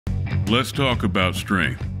Let's talk about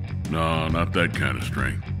strength. No, not that kind of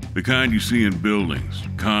strength. The kind you see in buildings,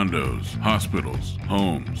 condos, hospitals,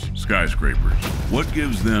 homes, skyscrapers. What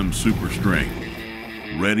gives them super strength?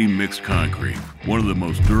 Ready mixed concrete, one of the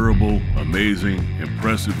most durable, amazing,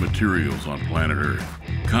 impressive materials on planet Earth.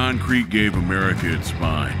 Concrete gave America its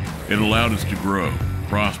spine. It allowed us to grow,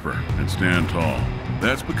 prosper, and stand tall.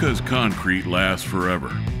 That's because concrete lasts forever.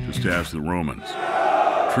 Just ask the Romans.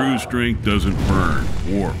 True strength doesn't burn,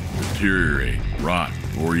 warp, deteriorate, rot,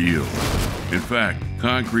 or yield. In fact,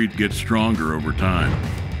 concrete gets stronger over time.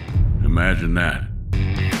 Imagine that.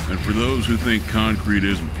 And for those who think concrete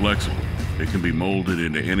isn't flexible, it can be molded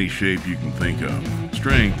into any shape you can think of.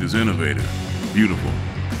 Strength is innovative, beautiful,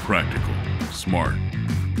 practical, smart,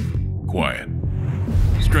 quiet.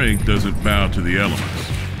 Strength doesn't bow to the elements.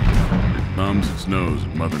 It thumbs its nose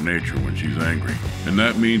at Mother Nature when she's angry. And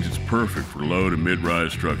that means it's perfect for low to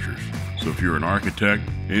mid-rise structures. So if you're an architect,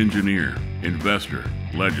 engineer, investor,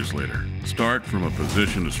 legislator, start from a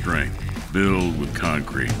position of strength. Build with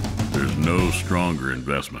concrete. There's no stronger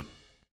investment.